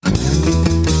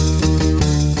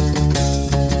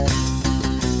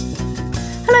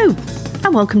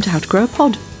and welcome to How to Grow a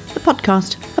Pod, the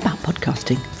podcast about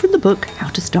podcasting, from the book How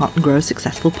to Start and Grow a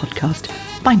Successful Podcast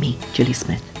by me, Julie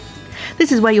Smith.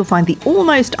 This is where you'll find the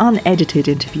almost unedited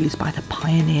interviews by the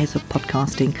pioneers of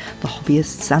podcasting, the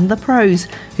hobbyists and the pros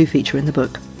who feature in the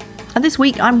book. And this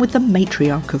week I'm with the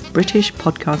matriarch of British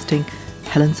podcasting,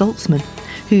 Helen Zaltzman,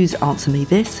 whose Answer Me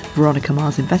This, Veronica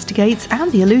Mars Investigates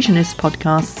and The Illusionist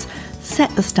podcasts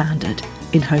set the standard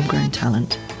in homegrown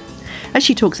talent. As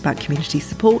she talks about community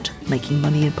support, making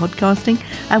money in podcasting,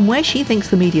 and where she thinks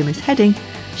the medium is heading,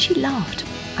 she laughed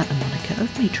at the moniker of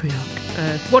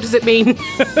matriarch. What does it mean?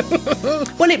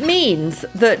 Well, it means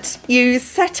that you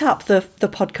set up the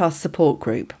podcast support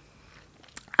group.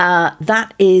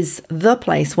 That is the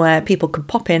place where people can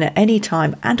pop in at any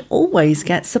time and always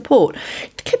get support.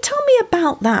 Tell me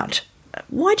about that.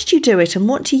 Why did you do it and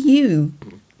what do you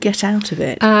get out of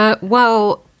it?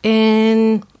 Well,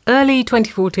 in early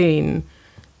 2014,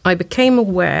 I became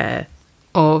aware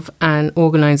of an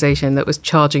organisation that was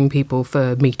charging people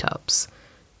for meetups.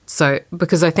 So,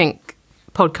 because I think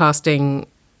podcasting,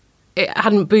 it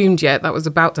hadn't boomed yet, that was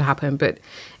about to happen, but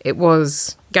it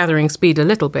was gathering speed a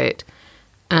little bit.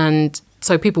 And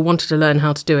so people wanted to learn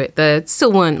how to do it. There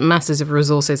still weren't masses of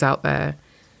resources out there.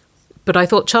 But I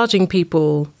thought charging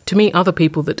people to meet other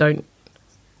people that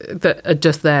are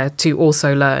just there to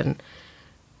also learn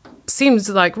seems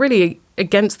like really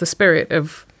against the spirit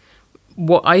of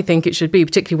what I think it should be,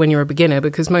 particularly when you're a beginner,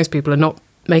 because most people are not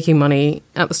making money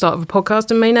at the start of a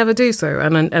podcast and may never do so.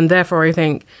 And therefore, I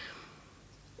think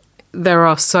there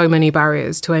are so many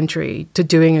barriers to entry to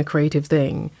doing a creative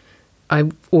thing.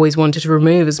 I always wanted to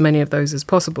remove as many of those as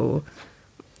possible.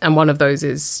 And one of those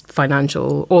is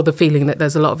financial, or the feeling that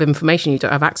there's a lot of information you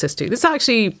don't have access to. There's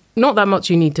actually not that much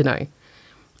you need to know.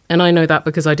 And I know that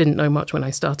because I didn't know much when I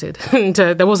started. And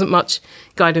there wasn't much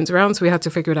guidance around, so we had to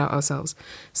figure it out ourselves.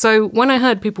 So when I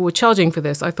heard people were charging for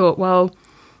this, I thought, well,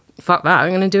 fuck that, I'm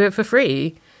going to do it for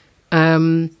free.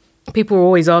 People were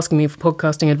always asking me for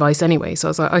podcasting advice anyway. So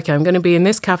I was like, okay, I'm going to be in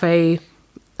this cafe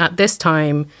at this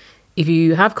time. If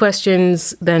you have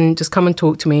questions, then just come and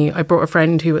talk to me. I brought a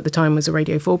friend who at the time was a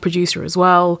Radio 4 producer as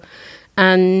well.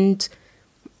 And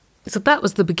so that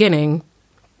was the beginning.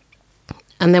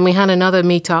 And then we had another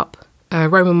meetup.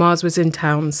 Roman Mars was in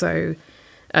town, so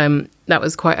that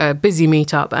was quite a busy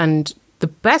meetup. And the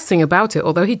best thing about it,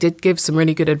 although he did give some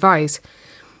really good advice,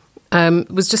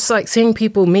 was just like seeing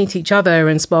people meet each other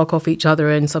and spark off each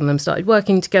other, and some of them started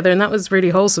working together, and that was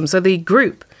really wholesome. So the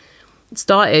group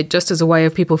started just as a way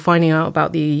of people finding out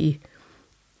about the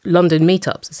London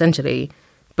meetups, essentially.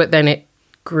 But then it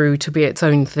grew to be its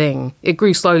own thing. It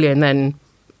grew slowly, and then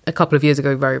a couple of years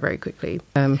ago, very, very quickly.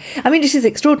 I mean, it is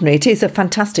extraordinary. It is a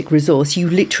fantastic resource. You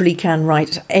literally can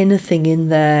write anything in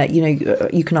there. You know,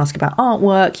 you can ask about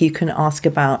artwork. You can ask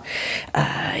about,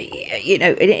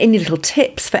 any little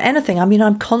tips for anything. I mean,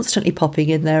 I'm constantly popping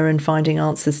in there and finding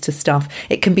answers to stuff.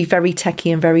 It can be very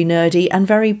techie and very nerdy and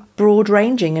very broad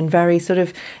ranging and very sort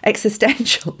of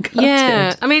existential.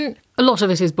 Yeah, I mean, a lot of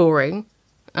it is boring.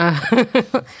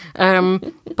 But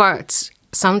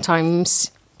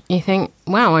sometimes you think,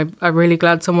 wow, I'm really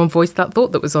glad someone voiced that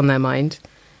thought that was on their mind,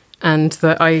 and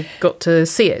that I got to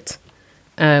see it.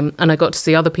 And I got to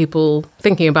see other people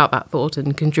thinking about that thought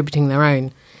and contributing their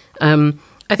own.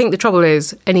 I think the trouble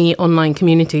is any online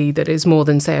community that is more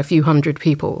than, say, a few hundred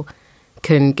people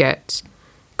can get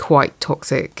quite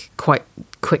toxic quite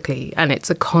quickly. And it's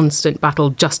a constant battle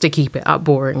just to keep it up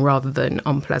boring rather than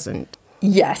unpleasant.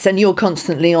 Yes, and you're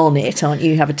constantly on it, aren't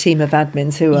you? You have a team of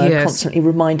admins who are constantly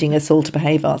reminding us all to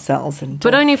behave ourselves.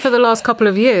 But only for the last couple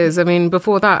of years. I mean,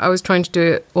 before that, I was trying to do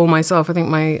it all myself. I think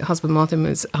my husband Martin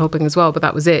was helping as well, but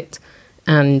that was it.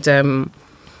 And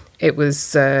it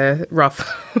was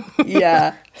rough.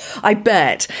 Yeah, I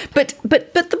bet. But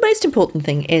the most important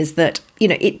thing is that, you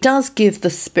know, it does give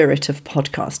the spirit of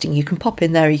podcasting. You can pop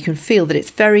in there, you can feel that it's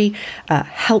very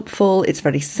helpful, it's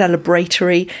very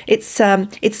celebratory.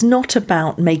 It's not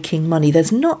about making money.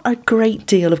 There's not a great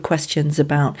deal of questions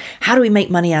about how do we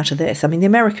make money out of this. I mean, the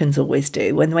Americans always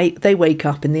do. When they wake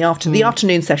up in the afternoon, the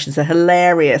afternoon sessions are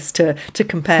hilarious to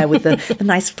compare with the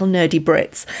nice little nerdy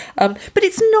Brits. But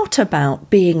it's not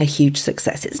about being a huge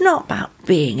success. It's not about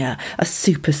being a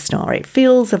superstar. It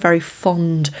feels a very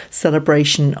fond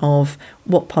celebration of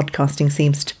what podcasting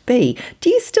seems to be. Do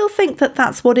you still think that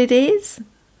that's what it is?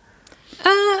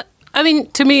 I mean,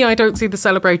 to me, I don't see the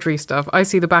celebratory stuff. I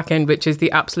see the back end, which is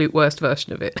the absolute worst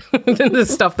version of it. The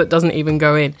stuff that doesn't even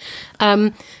go in.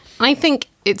 I think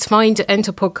it's fine to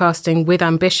enter podcasting with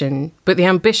ambition, but the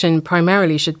ambition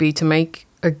primarily should be to make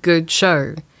a good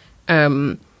show.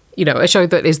 A show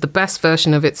that is the best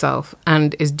version of itself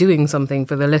and is doing something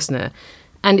for the listener.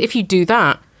 And if you do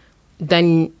that,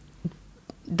 then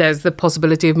there's the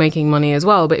possibility of making money as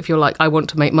well. But if you're like, I want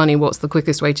to make money, what's the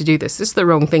quickest way to do this? This is the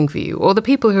wrong thing for you. Or the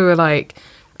people who are like,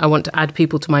 I want to add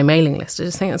people to my mailing list. I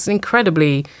just think that's an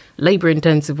incredibly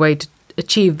labour-intensive way to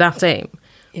achieve that aim.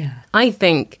 Yeah. I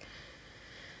think,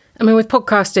 I mean, with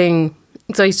podcasting,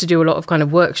 because I used to do a lot of kind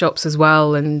of workshops as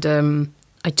well, and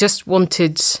I just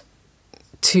wanted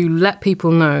to let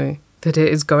people know that it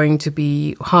is going to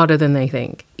be harder than they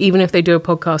think. Even if they do a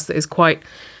podcast that is quite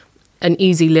an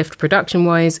easy lift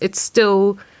production-wise, it's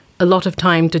still a lot of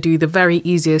time to do the very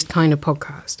easiest kind of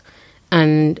podcast.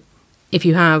 And if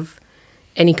you have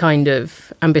any kind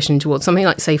of ambition towards something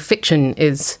like, say, fiction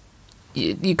is,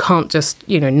 you can't just,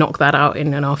 knock that out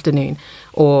in an afternoon.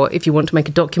 Or if you want to make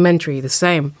a documentary, the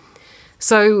same.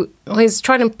 So I was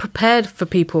trying to prepare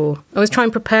people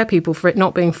for it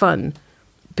not being fun,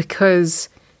 because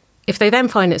if they then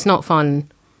find it's not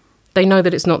fun, they know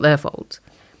that it's not their fault.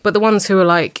 But the ones who are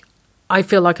like, I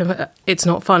feel like it's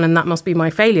not fun and that must be my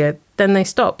failure, then they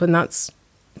stop, and that's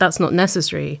not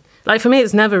necessary. Like, for me,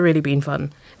 it's never really been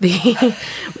fun.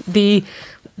 Having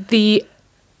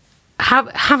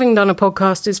done a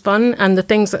podcast is fun, and the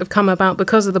things that have come about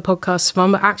because of the podcast is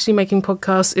fun, but actually making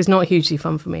podcasts is not hugely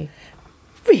fun for me.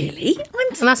 Really?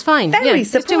 And that's fine. Very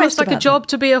surprised. It's too much like a job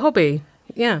to be a hobby.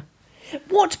 Yeah.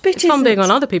 What bit it's fun being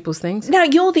on other people's things. Now,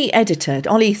 you're the editor.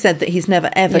 Ollie said that he's never,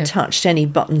 ever touched any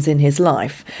buttons in his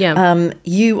life. Yeah.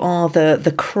 You are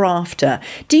the crafter.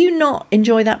 Do you not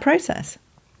enjoy that process?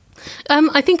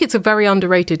 I think it's a very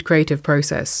underrated creative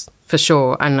process, for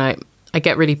sure. And I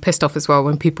get really pissed off as well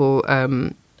when people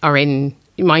are in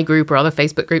my group or other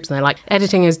Facebook groups and they're like,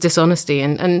 editing is dishonesty.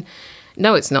 And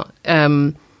no, it's not.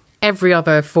 Every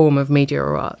other form of media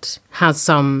or art has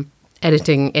some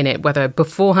editing in it, whether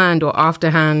beforehand or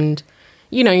afterhand.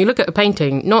 You look at a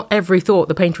painting, not every thought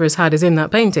the painter has had is in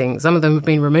that painting. Some of them have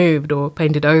been removed or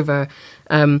painted over.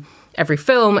 Every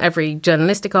film, every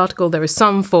journalistic article, there is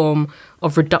some form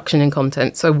of reduction in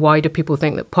content. So why do people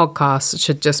think that podcasts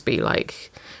should just be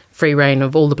like free reign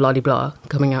of all the bloody blah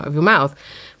coming out of your mouth?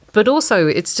 But also,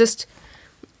 it's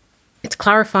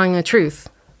clarifying the truth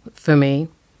for me.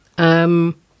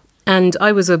 And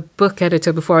I was a book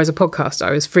editor before I was a podcaster.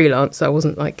 I was freelance. I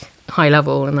wasn't like high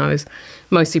level, and I was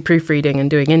mostly proofreading and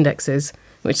doing indexes,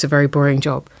 which is a very boring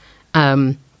job.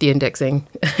 The indexing,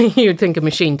 you'd think a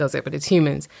machine does it, but it's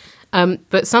humans.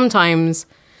 But sometimes,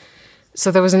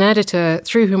 so there was an editor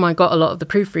through whom I got a lot of the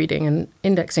proofreading and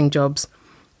indexing jobs,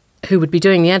 who would be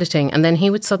doing the editing, and then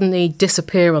he would suddenly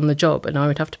disappear on the job, and I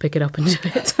would have to pick it up and do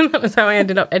it. And that was how I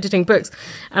ended up editing books.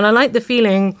 And I like the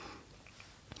feeling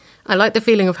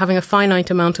of having a finite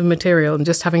amount of material and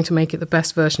just having to make it the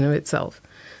best version of itself.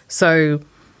 So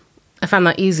I found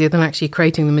that easier than actually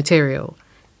creating the material.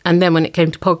 And then when it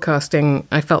came to podcasting,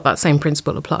 I felt that same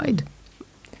principle applied.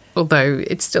 Although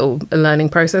it's still a learning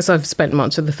process. I've spent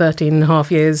much of the 13 and a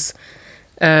half years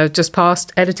just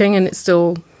past editing, and it's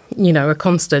still, a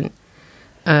constant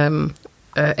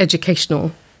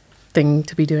educational thing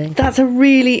to be doing. That's a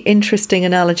really interesting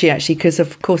analogy, actually, because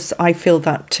of course I feel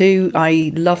that too.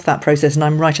 I love that process, and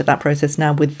I'm right at that process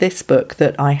now with this book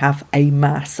that I have a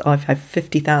mass. I've had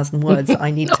 50,000 words. I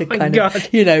need to kind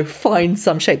of, find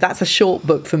some shape. That's a short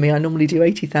book for me. I normally do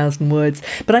 80,000 words,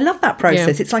 but I love that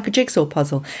process. Yeah. It's like a jigsaw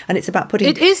puzzle, and it's about putting...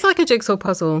 It is like a jigsaw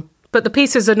puzzle, but the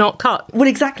pieces are not cut. Well,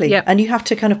 exactly. Yep. And you have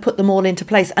to kind of put them all into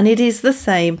place. And it is the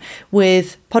same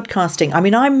with podcasting. I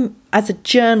mean, as a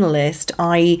journalist,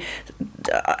 I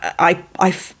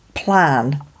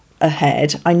plan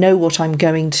ahead. I know what I'm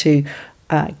going to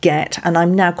get, and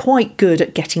I'm now quite good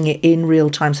at getting it in real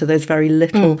time. So there's very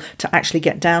little to actually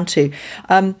get down to.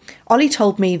 Ollie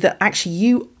told me that actually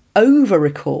you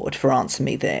over-record for Answer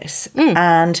Me This,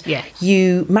 and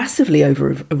you massively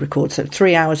over-record, so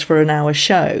 3 hours for an hour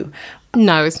show.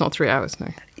 No, it's not 3 hours,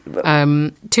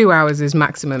 no. 2 hours is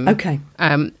maximum. Okay.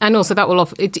 And also that will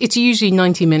it's usually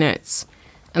 90 minutes,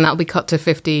 and that'll be cut to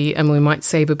 50, and we might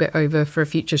save a bit over for a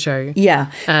future show. Yeah.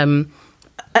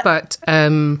 But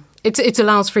it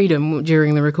allows freedom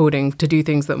during the recording to do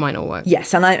things that might not work.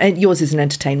 Yes, and yours is an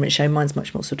entertainment show. Mine's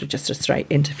much more sort of just a straight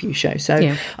interview show. So,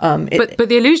 yeah. But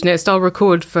The Illusionist, I'll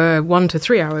record for 1 to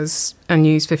 3 hours and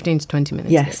use 15 to 20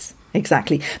 minutes. Yes.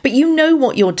 Exactly. But you know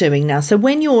what you're doing now. So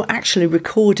when you're actually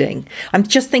recording, I'm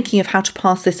just thinking of how to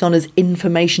pass this on as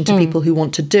information to people who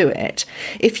want to do it.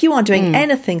 If you are doing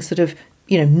anything sort of,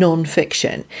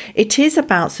 non-fiction, it is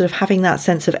about sort of having that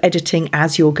sense of editing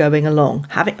as you're going along,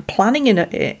 planning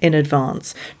in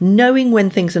advance, knowing when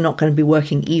things are not going to be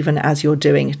working even as you're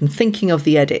doing it, and thinking of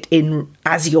the edit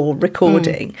as you're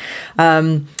recording.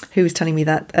 Who was telling me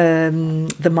that?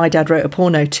 The My Dad Wrote a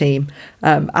Porno team.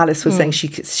 Alice was saying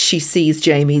she sees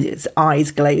Jamie's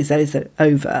eyes glaze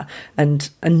over and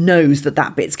knows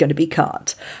that bit's going to be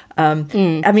cut.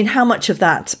 I mean, how much of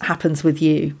that happens with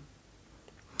you?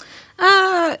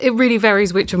 It really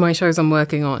varies which of my shows I'm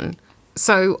working on.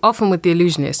 So often with The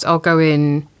Illusionist, I'll go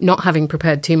in not having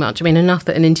prepared too much. I mean, enough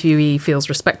that an interviewee feels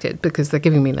respected because they're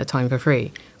giving me their time for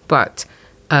free. But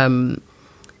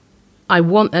I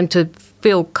want them to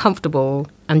feel comfortable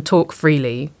and talk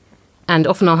freely. And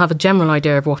often I'll have a general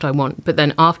idea of what I want. But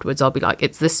then afterwards, I'll be like,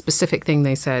 it's this specific thing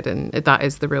they said, and that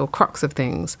is the real crux of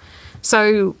things.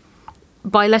 So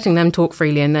by letting them talk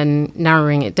freely and then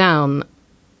narrowing it down,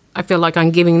 I feel like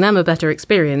I'm giving them a better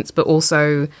experience, but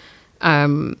also I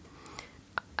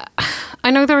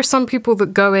know there are some people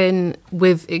that go in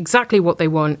with exactly what they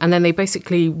want and then they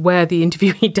basically wear the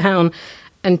interviewee down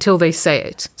until they say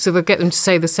it. So they'll get them to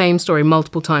say the same story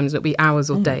multiple times. It'll be hours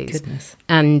or days. Goodness.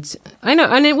 And I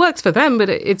know, and it works for them, but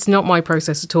it's not my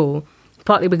process at all.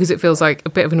 Partly because it feels like a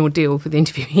bit of an ordeal for the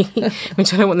interviewee,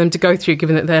 which I don't want them to go through,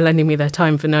 given that they're lending me their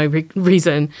time for no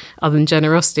reason other than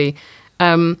generosity.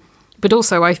 But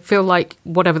also, I feel like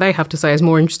whatever they have to say is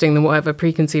more interesting than whatever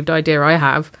preconceived idea I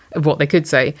have of what they could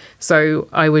say. So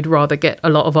I would rather get a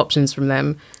lot of options from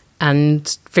them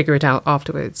and figure it out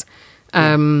afterwards.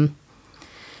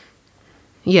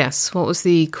 Yes, what was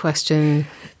the question?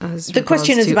 The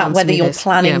question is about whether you're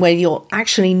planning, where you're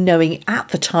actually knowing at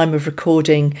the time of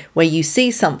recording, where you see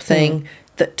something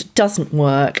that doesn't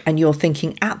work and you're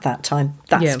thinking at that time,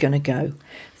 that's going to go.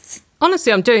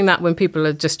 Honestly, I'm doing that when people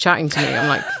are just chatting to me. I'm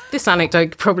like, this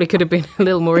anecdote probably could have been a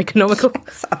little more economical.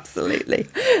 Yes, absolutely.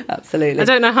 Absolutely. I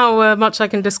don't know how much I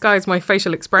can disguise my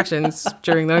facial expressions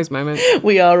during those moments.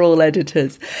 We are all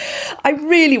editors. I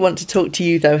really want to talk to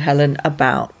you, though, Helen,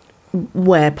 about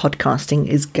where podcasting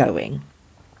is going.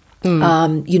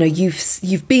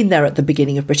 You've been there at the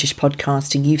beginning of British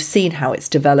podcasting. You've seen how it's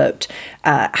developed.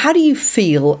 How do you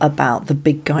feel about the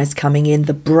big guys coming in,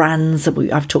 the brands?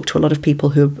 I've talked to a lot of people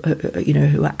who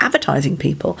are advertising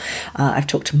people. I've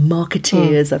talked to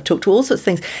marketeers. I've talked to all sorts of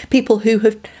things. People who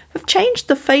have changed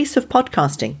the face of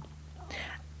podcasting.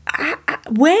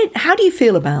 How do you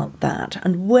feel about that,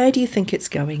 and where do you think it's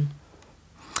going?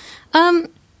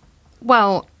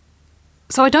 Well,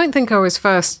 so I don't think I was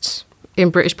first in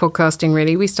British podcasting,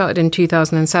 really. We started in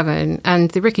 2007,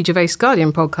 and the Ricky Gervais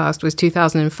Guardian podcast was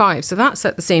 2005. So that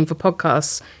set the scene for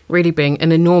podcasts really being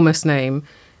an enormous name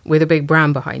with a big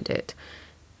brand behind it.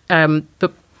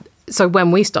 But so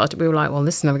when we started, we were like, well,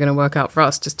 this is never going to work out for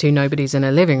us, just two nobodies in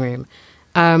a living room.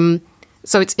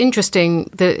 So it's interesting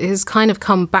that it has kind of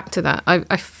come back to that.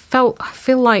 I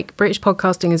feel like British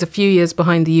podcasting is a few years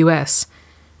behind the US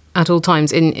at all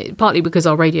times, partly because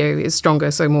our radio is stronger,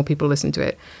 so more people listen to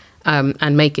it. And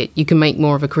you can make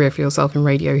more of a career for yourself in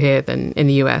radio here than in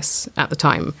the US at the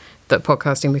time that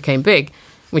podcasting became big,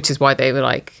 which is why they were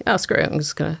like, oh, screw it, I'm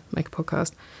just going to make a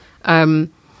podcast. I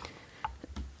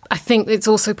think it's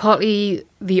also partly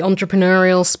the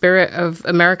entrepreneurial spirit of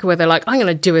America, where they're like, I'm going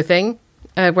to do a thing.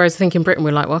 Whereas I think in Britain,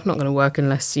 we're like, well, I'm not going to work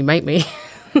unless you make me.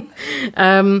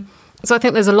 So I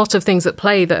think there's a lot of things at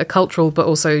play that are cultural, but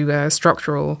also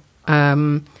structural.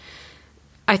 I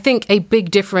think a big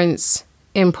difference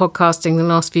in podcasting the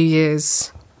last few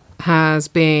years has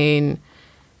been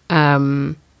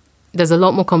there's a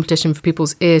lot more competition for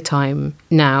people's eartime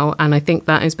now, and I think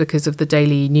that is because of the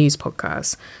daily news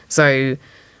podcasts. So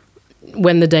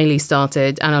when the Daily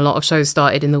started, and a lot of shows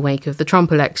started in the wake of the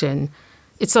Trump election,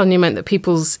 it suddenly meant that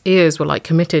people's ears were like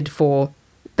committed for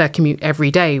their commute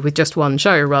every day with just one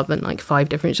show rather than like 5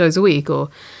 different shows a week or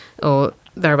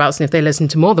thereabouts. And if they listen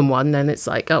to more than one, then it's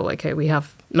like, oh, okay, we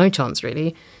have no chance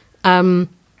really. So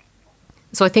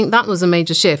I think that was a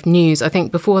major shift. News, I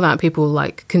think before that, people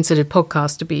like considered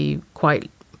podcasts to be quite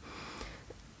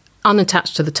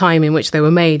unattached to the time in which they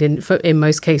were made. And in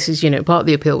most cases, part of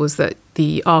the appeal was that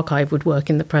the archive would work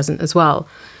in the present as well.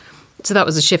 So that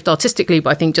was a shift artistically, but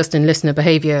I think just in listener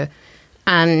behaviour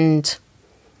and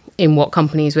in what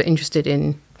companies were interested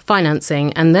in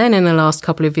financing. And then in the last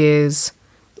couple of years,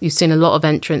 you've seen a lot of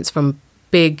entrants from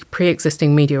big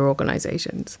pre-existing media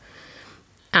organisations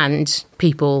and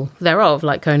people thereof,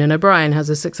 like Conan O'Brien has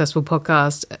a successful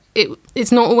podcast.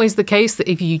 It's not always the case that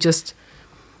if you just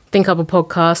think up a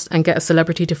podcast and get a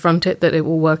celebrity to front it, that it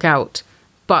will work out.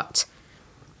 But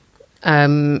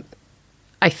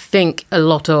I think a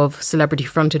lot of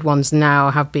celebrity-fronted ones now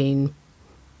have been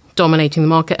dominating the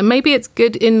market. And maybe it's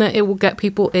good in that it will get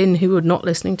people in who were not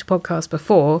listening to podcasts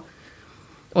before,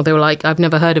 or they were like, I've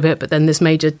never heard of it, but then this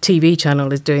major TV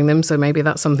channel is doing them, so maybe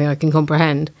that's something I can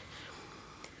comprehend.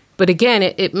 But again,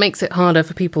 it makes it harder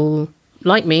for people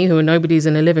like me, who are nobodies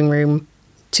in a living room,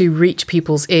 to reach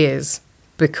people's ears,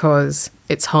 because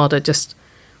it's harder just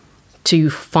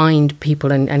to find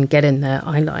people and get in their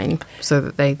eye line, so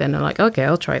that they then are like, okay,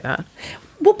 I'll try that.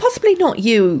 Well, possibly not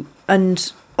you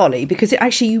and Ollie, because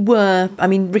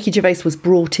Ricky Gervais was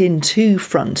brought in to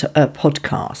front a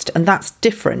podcast, and that's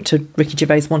different to Ricky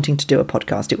Gervais wanting to do a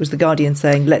podcast. It was The Guardian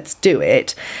saying, let's do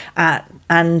it.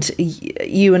 And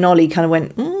you and Ollie kind of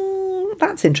went,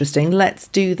 that's interesting, let's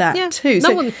do that too.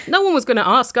 No one was going to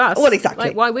ask us. Well, exactly.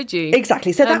 Like, why would you?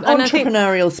 Exactly. So that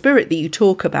entrepreneurial spirit that you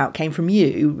talk about came from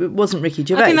you. It wasn't Ricky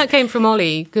Gervais. I think that came from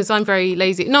Ollie, because I'm very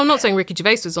lazy. No, I'm not saying Ricky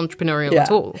Gervais was entrepreneurial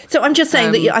at all. So I'm just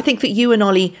saying that I think that you and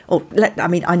Ollie,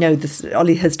 I know this,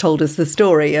 Ollie has told us the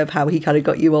story of how he kind of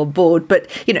got you on board, but,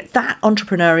 that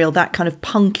entrepreneurial, that kind of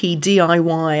punky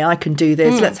DIY, I can do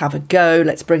this, let's have a go,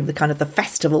 let's bring the kind of the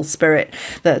festival spirit,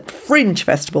 the fringe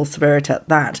festival spirit at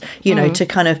that, to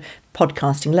kind of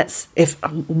podcasting.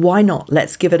 Why not?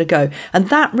 Let's give it a go. And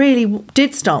that really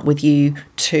did start with you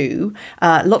too.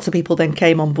 Lots of people then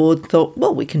came on board, thought,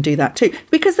 well, we can do that too,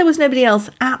 because there was nobody else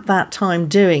at that time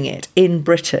doing it in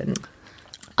Britain.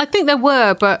 I think there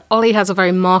were, but Ollie has a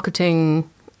very marketing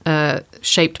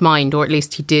shaped mind, or at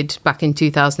least he did back in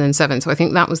 2007. So I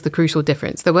think that was the crucial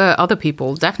difference. There were other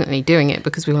people definitely doing it,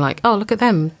 because we were like, oh, look at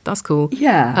them, that's cool.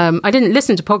 Yeah. I didn't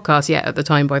listen to podcasts yet at the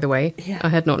time, by the way. Yeah. I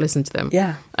had not listened to them.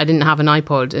 Yeah. I didn't have an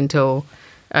iPod until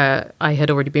I had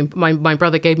already been... My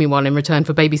brother gave me one in return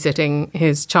for babysitting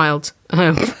his child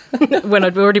when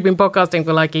I'd already been podcasting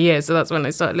for like a year. So that's when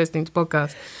I started listening to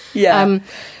podcasts. Yeah.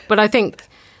 But I think...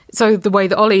 So the way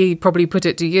that Ollie probably put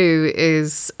it to you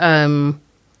is...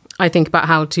 I think about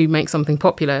how to make something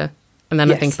popular, and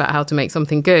then I think about how to make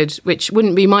something good, which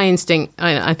wouldn't be my instinct.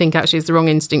 I think actually it's the wrong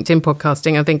instinct in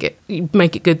podcasting. I think you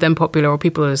make it good, then popular, or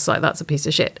people are just like, that's a piece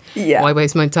of shit. Yeah. Why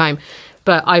waste my time?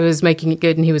 But I was making it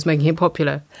good and he was making it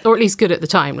popular, or at least good at the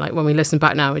time. Like when we listen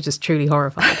back now, we're just truly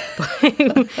horrified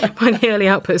by the early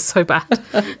output is so bad.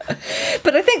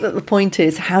 But I think that the point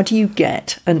is, how do you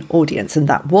get an audience? And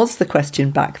that was the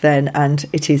question back then, and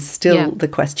it is still the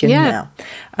question now.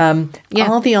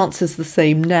 Are the answers the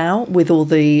same now with all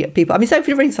the people? I mean, so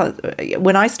for instance,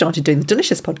 when I started doing the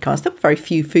Delicious podcast, there were very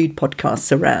few food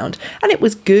podcasts around, and it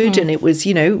was good, and it was,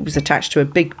 it was attached to a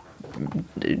big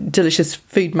Delicious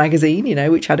food magazine,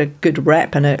 which had a good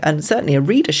rep and certainly a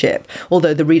readership,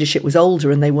 although the readership was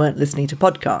older and they weren't listening to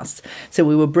podcasts. So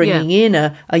we were bringing in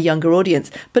a younger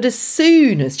audience. But as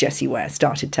soon as Jessie Ware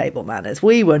started Table Manners,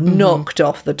 we were knocked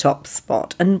off the top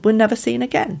spot and were never seen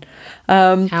again.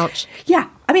 Ouch. Yeah,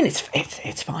 I mean,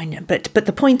 it's fine. But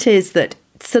the point is that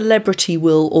celebrity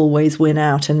will always win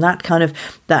out, and that kind of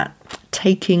that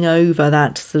taking over,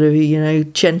 that sort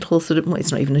of, gentle sort of, well,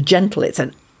 it's not even a gentle, it's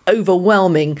an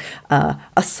overwhelming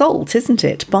assault, isn't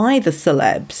it, by the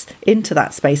celebs into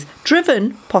that space,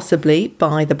 driven possibly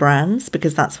by the brands,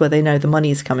 because that's where they know the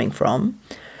money is coming from.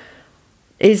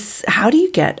 Is how do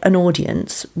you get an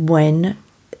audience when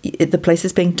the place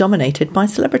is being dominated by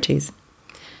celebrities?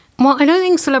 Well, I don't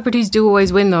think celebrities do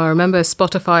always win, though. I remember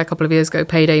Spotify a couple of years ago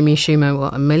paid Amy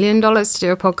Schumer, $1 million to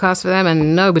do a podcast for them,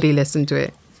 and nobody listened to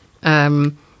it.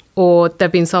 Or there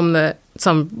have been some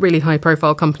really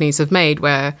high-profile companies have made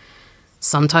where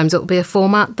sometimes it'll be a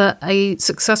format that a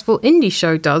successful indie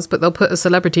show does, but they'll put a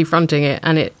celebrity fronting it,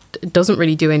 and it doesn't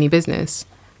really do any business.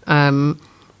 So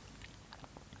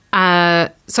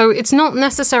it's not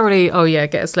necessarily,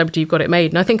 get a celebrity, you've got it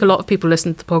made. And I think a lot of people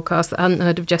listen to the podcast that hadn't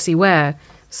heard of Jessie Ware.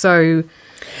 So...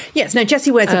 Yes, no, Jessie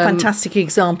Ware's a fantastic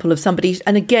example of somebody,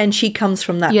 and again, she comes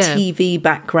from that TV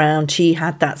background. She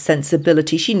had that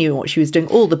sensibility. She knew what she was doing.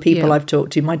 All the people I've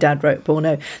talked to, my dad wrote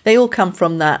porno, they all come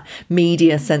from that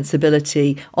media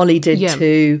sensibility. Ollie did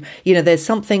too. There's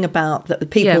something about the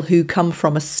people who come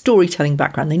from a storytelling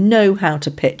background. They know how to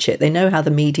pitch it. They know how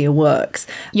the media works.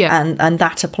 Yeah. And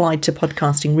that applied to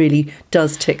podcasting really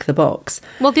does tick the box.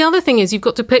 Well, the other thing is you've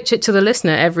got to pitch it to the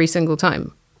listener every single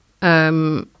time.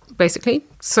 Basically.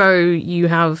 So you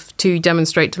have to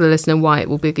demonstrate to the listener why it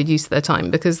will be a good use of their time,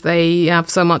 because they have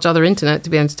so much other internet to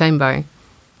be entertained by.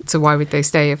 So why would they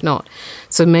stay if not?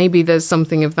 So maybe there's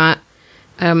something of that.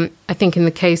 I think in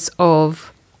the case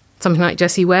of something like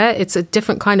Jessie Ware, it's a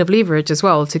different kind of leverage as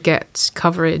well to get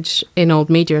coverage in old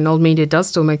media, and old media does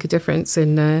still make a difference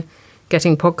in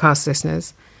getting podcast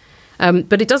listeners.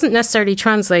 But it doesn't necessarily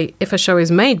translate if a show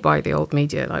is made by the old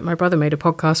media. Like my brother made a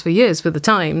podcast for years for The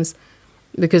Times,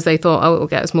 because they thought, oh, it will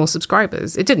get us more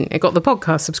subscribers. It didn't. It got the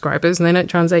podcast subscribers, and they don't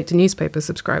translate to newspaper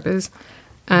subscribers,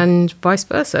 and vice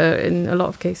versa in a lot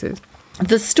of cases.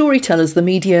 The storytellers, the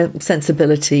media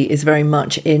sensibility is very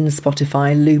much in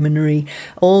Spotify, Luminary,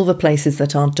 all the places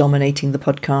that are dominating the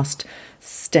podcast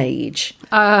stage.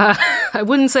 I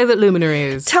wouldn't say that Luminary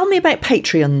is. Tell me about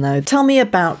Patreon, though. Tell me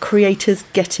about creators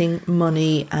getting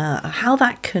money, how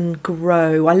that can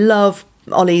grow. I love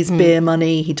Ollie's beer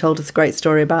money. He told us a great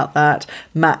story about that.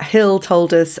 Matt Hill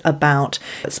told us about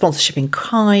sponsorship in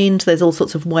kind. There's all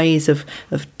sorts of ways of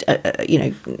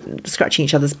scratching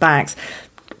each other's backs.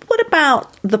 What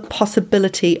about the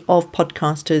possibility of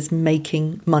podcasters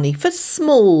making money for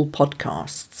small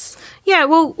podcasts? Yeah,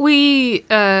 well, we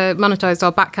monetised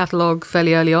our back catalogue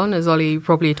fairly early on, as Ollie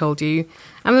probably told you.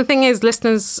 And the thing is,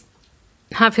 listeners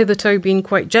have hitherto been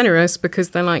quite generous because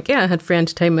they're like, yeah, I had free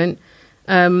entertainment.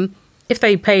 If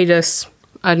they paid us,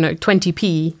 I don't know,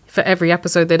 20p for every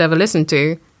episode they'd ever listened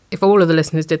to, if all of the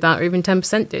listeners did that, or even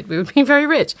 10% did, we would be very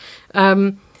rich.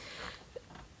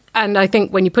 And I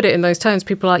think when you put it in those terms,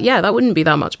 people are like, yeah, that wouldn't be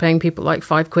that much. Paying people like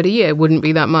 £5 a year wouldn't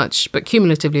be that much. But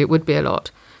cumulatively, it would be a lot.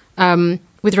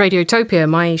 With Radiotopia,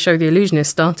 my show, The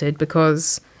Illusionist, started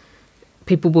because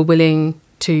people were willing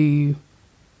to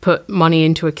put money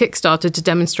into a Kickstarter to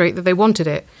demonstrate that they wanted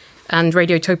it. And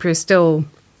Radiotopia is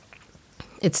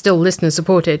still listener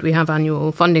supported. We have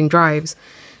annual funding drives.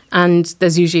 And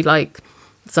there's usually like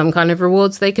some kind of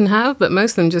rewards they can have, but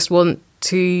most of them just want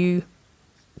to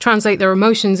translate their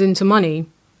emotions into money.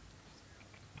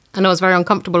 And I was very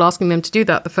uncomfortable asking them to do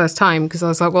that the first time because I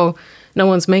was like, well, no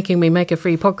one's making me make a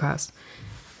free podcast.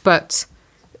 But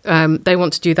they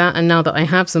want to do that. And now that I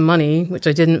have some money, which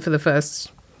I didn't for the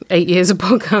first 8 years of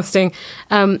podcasting,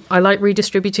 I like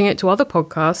redistributing it to other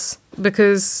podcasts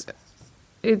because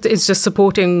it's just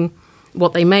supporting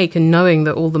what they make and knowing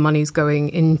that all the money's going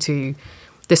into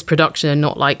this production and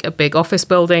not like a big office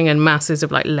building and masses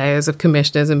of like layers of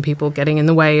commissioners and people getting in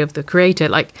the way of the creator.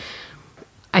 Like,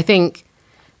 I think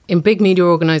in big media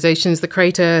organizations, the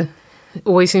creator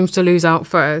always seems to lose out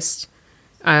first.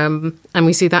 And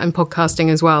we see that in podcasting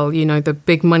as well. You know, the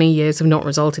big money years have not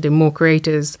resulted in more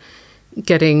creators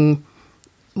getting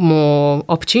more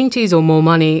opportunities or more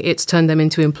money. It's turned them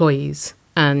into employees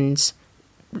and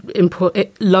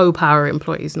low power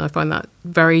employees. And I find that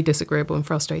very disagreeable and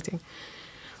frustrating.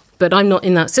 But I'm not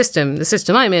in that system. The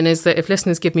system I'm in is that if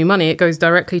listeners give me money, it goes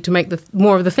directly to make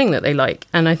more of the thing that they like.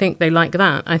 And I think they like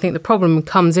that. I think the problem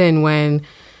comes in when,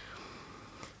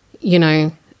 you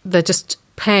know, they're just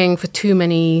paying for too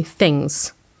many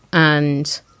things.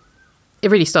 And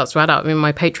it really starts to add up. I mean,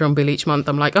 my Patreon bill each month,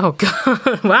 I'm like, oh,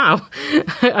 God, wow.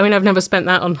 I mean, I've never spent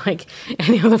that on like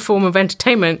any other form of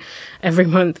entertainment every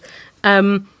month.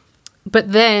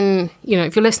 But then, you know,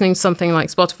 if you're listening to something like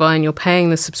Spotify and you're paying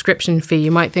the subscription fee,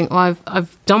 you might think, oh,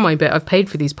 I've done my bit. I've paid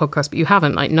for these podcasts, but you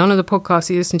haven't. Like, none of the podcasts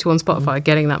you listen to on Spotify are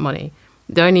getting that money.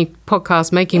 The only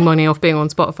podcasts making money off being on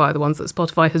Spotify are the ones that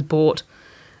Spotify has bought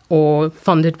or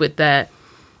funded with their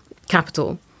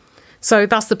capital. So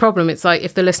that's the problem. It's like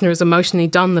if the listener has emotionally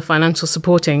done the financial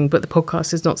supporting, but the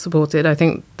podcast is not supported, I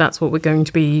think that's what we're going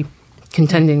to be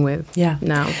contending with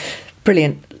now.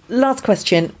 Brilliant. Last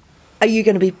question. Are you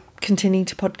going to be continuing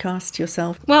to podcast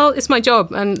yourself? Well, it's my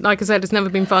job. And like I said, it's never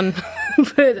been fun.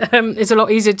 But it's a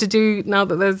lot easier to do now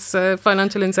that there's a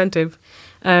financial incentive.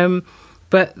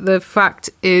 But the fact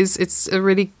is, it's a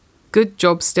really good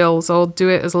job still. So I'll do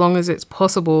it as long as it's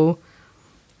possible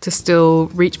to still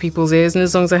reach people's ears and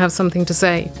as long as I have something to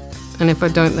say. And if I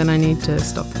don't, then I need to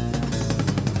stop.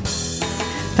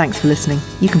 Thanks for listening.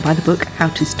 You can buy the book How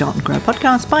to Start and Grow a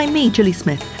Podcast by me, Gilly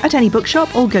Smith, at any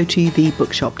bookshop or go to the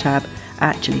bookshop tab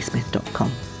at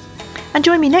gillysmith.com. And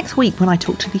join me next week when I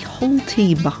talk to the whole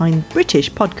team behind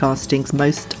British podcasting's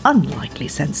most unlikely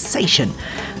sensation.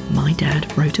 My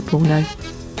Dad Wrote a Porno.